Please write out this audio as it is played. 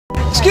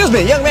Excuse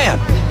me, young man.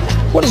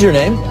 What is your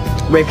name?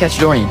 Rafe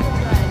Cachadorian.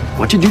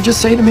 What did you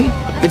just say to me?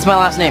 It's my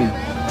last name.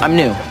 I'm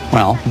new.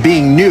 Well,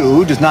 being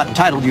new does not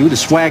entitle you to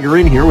swagger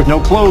in here with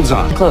no clothes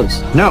on.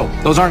 Clothes? No,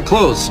 those aren't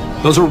clothes.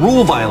 Those are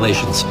rule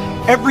violations.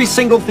 Every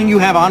single thing you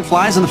have on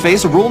flies in the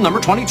face of rule number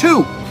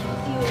 22.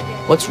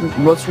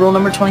 What's rule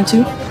number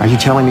 22? Are you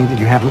telling me that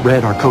you haven't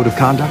read our code of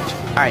conduct?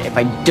 All right, if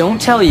I don't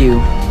tell you,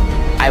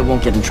 I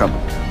won't get in trouble,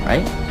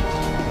 right?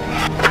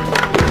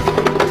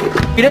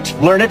 Read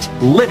it, learn it,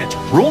 live it.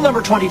 Rule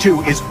number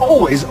 22 is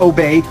always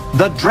obey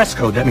the dress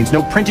code. That means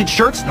no printed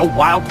shirts, no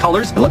wild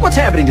colors. And look what's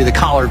happening to the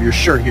collar of your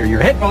shirt here.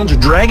 Your headphones are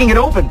dragging it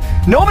open.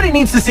 Nobody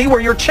needs to see where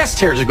your chest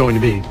hairs are going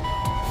to be.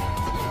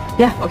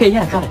 Yeah, okay,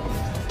 yeah, got it.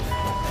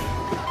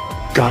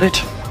 Got it?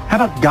 How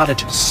about got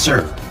it,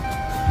 sir?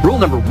 Rule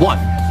number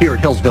 1 here at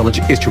Hills Village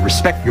is to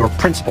respect your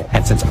principal.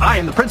 And since I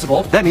am the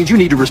principal, that means you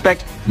need to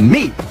respect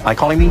me by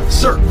calling me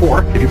sir,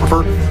 or if you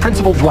prefer,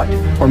 Principal Dwight,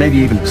 or maybe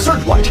even Sir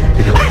Dwight.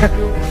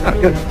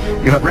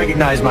 You have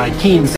recognized my keen